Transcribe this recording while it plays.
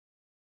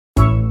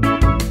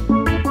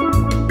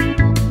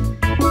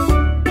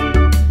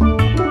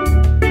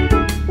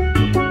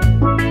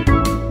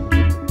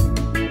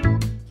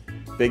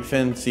Big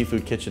Fin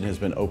Seafood Kitchen has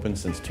been open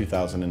since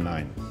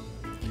 2009.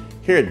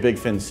 Here at Big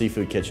Fin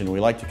Seafood Kitchen, we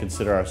like to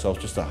consider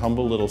ourselves just a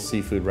humble little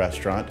seafood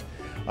restaurant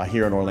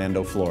here in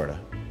Orlando, Florida.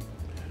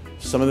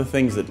 Some of the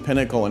things that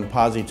Pinnacle and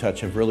POSitouch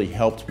have really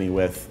helped me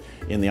with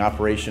in the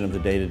operation of the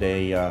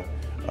day-to-day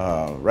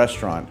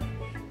restaurant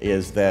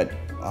is that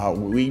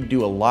we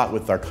do a lot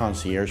with our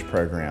concierge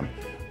program.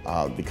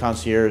 The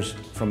concierge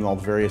from all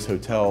the various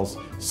hotels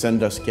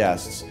send us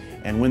guests,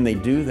 and when they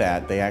do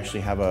that, they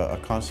actually have a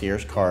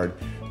concierge card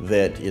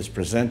that is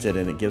presented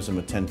and it gives them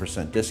a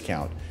 10%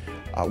 discount.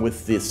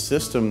 With this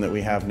system that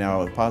we have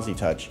now with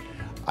POSitouch,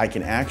 I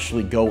can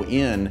actually go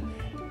in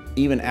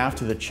even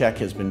after the check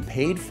has been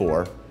paid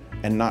for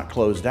and not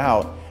closed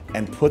out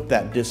and put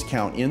that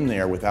discount in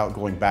there without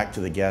going back to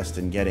the guest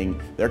and getting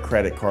their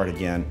credit card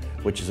again,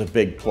 which is a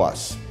big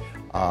plus.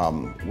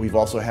 We've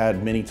also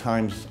had many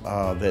times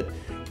that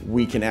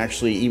we can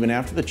actually, even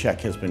after the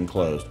check has been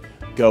closed,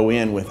 go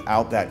in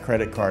without that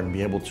credit card and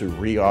be able to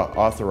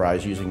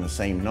reauthorize using the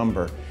same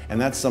number, and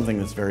that's something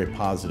that's very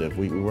positive.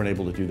 We weren't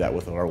able to do that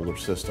with our older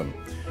system.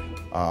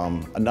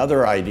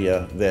 Another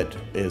idea that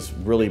has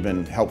really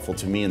been helpful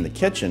to me in the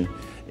kitchen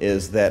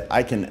is that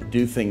I can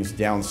do things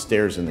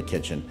downstairs in the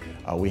kitchen.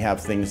 We have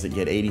things that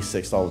get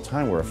 86 all the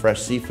time. We're a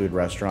fresh seafood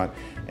restaurant,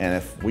 and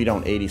if we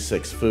don't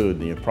 86 food,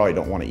 then you probably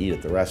don't want to eat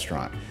at the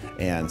restaurant.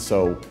 And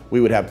so we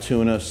would have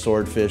tuna,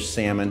 swordfish,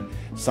 salmon,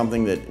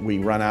 something that we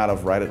run out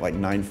of right at like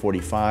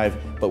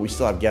 9:45, but we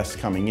still have guests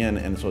coming in,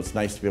 and so it's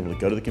nice to be able to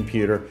go to the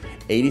computer,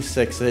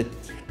 86 it,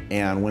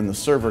 and when the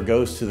server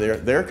goes to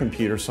their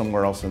computer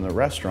somewhere else in the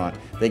restaurant,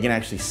 they can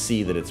actually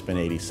see that it's been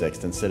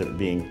 86 instead of it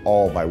being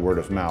all by word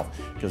of mouth,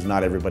 because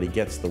not everybody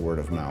gets the word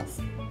of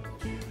mouth.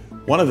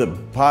 One of the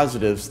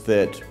positives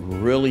that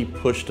really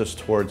pushed us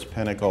towards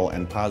Pinnacle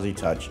and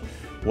POSitouch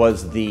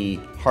was the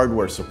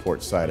hardware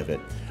support side of it.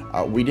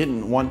 We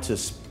didn't want to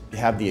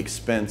have the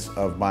expense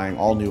of buying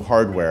all new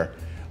hardware,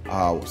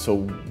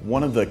 so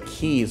one of the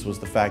keys was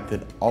the fact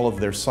that all of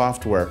their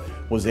software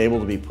was able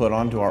to be put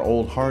onto our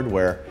old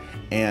hardware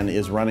and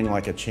is running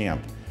like a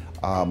champ.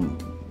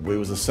 It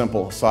was a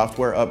simple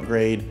software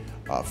upgrade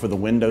for the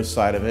Windows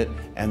side of it,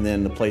 and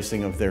then the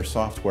placing of their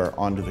software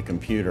onto the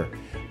computer.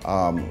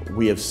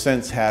 We have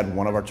since had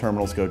one of our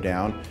terminals go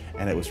down,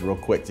 and it was real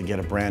quick to get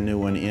a brand new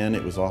one in.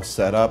 It was all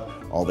set up.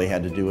 All they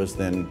had to do was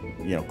then,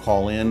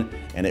 call in,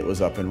 and it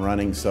was up and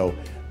running. So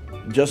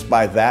just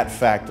by that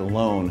fact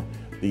alone,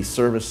 the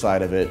service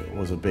side of it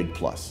was a big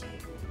plus.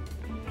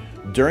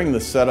 During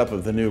the setup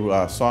of the new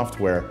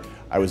software,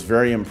 I was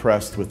very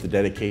impressed with the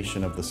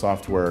dedication of the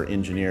software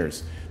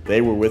engineers.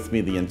 They were with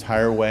me the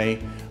entire way.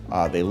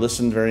 They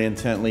listened very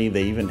intently.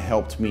 They even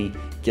helped me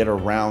get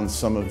around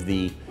some of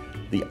the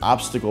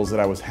obstacles that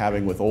I was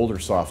having with older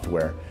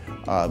software.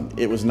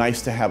 It was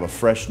nice to have a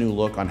fresh new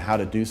look on how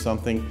to do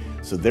something,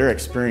 so their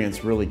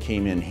experience really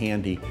came in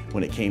handy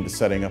when it came to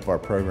setting up our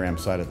program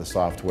side of the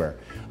software.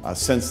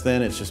 Since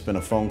then, it's just been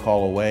a phone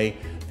call away.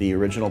 The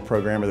original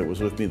programmer that was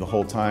with me the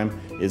whole time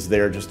is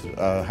there, just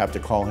have to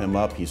call him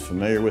up. He's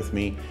familiar with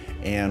me,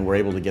 and we're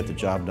able to get the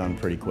job done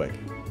pretty quick.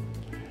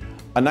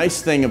 A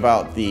nice thing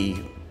about the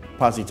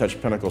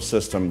POSitouch Pinnacle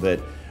system that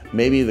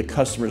maybe the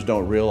customers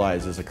don't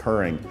realize is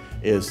occurring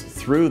is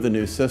through the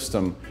new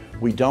system,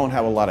 we don't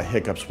have a lot of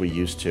hiccups we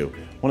used to.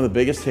 One of the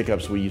biggest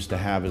hiccups we used to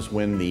have is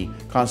when the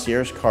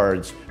concierge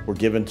cards were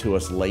given to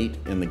us late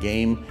in the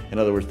game. In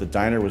other words, the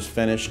diner was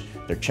finished,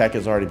 their check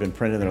has already been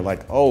printed, and they're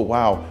like, oh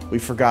wow, we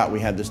forgot we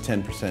had this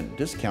 10%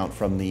 discount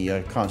from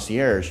the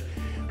concierge.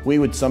 We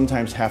would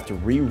sometimes have to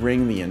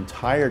re-ring the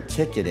entire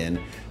ticket in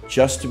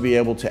just to be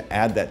able to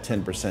add that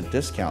 10%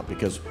 discount,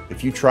 because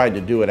if you tried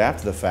to do it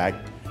after the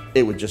fact,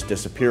 it would just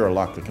disappear or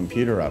lock the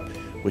computer up,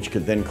 which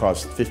could then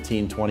cost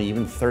 15, 20,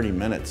 even 30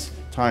 minutes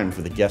time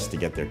for the guest to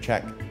get their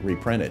check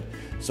reprinted.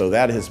 So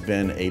that has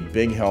been a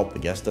big help. The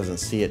guest doesn't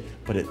see it,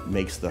 but it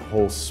makes the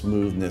whole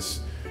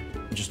smoothness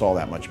just all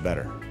that much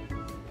better.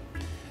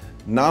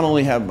 Not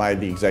only am I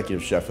the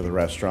executive chef of the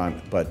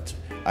restaurant, but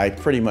I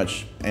pretty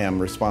much am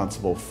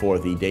responsible for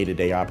the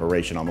day-to-day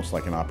operation, almost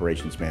like an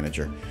operations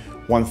manager.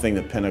 One thing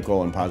that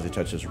Pinnacle and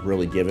POSitouch has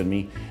really given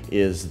me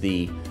is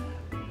the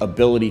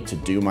ability to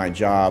do my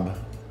job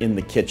in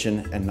the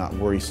kitchen and not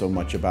worry so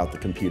much about the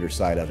computer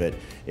side of it.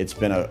 It's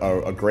been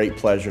a great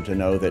pleasure to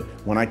know that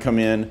when I come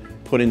in,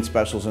 put in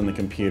specials in the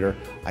computer,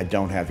 I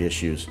don't have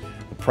issues.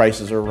 The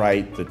prices are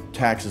right, the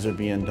taxes are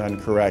being done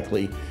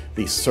correctly,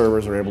 the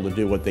servers are able to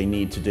do what they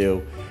need to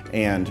do,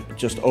 and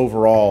just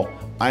overall,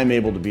 I'm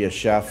able to be a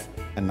chef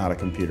and not a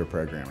computer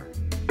programmer.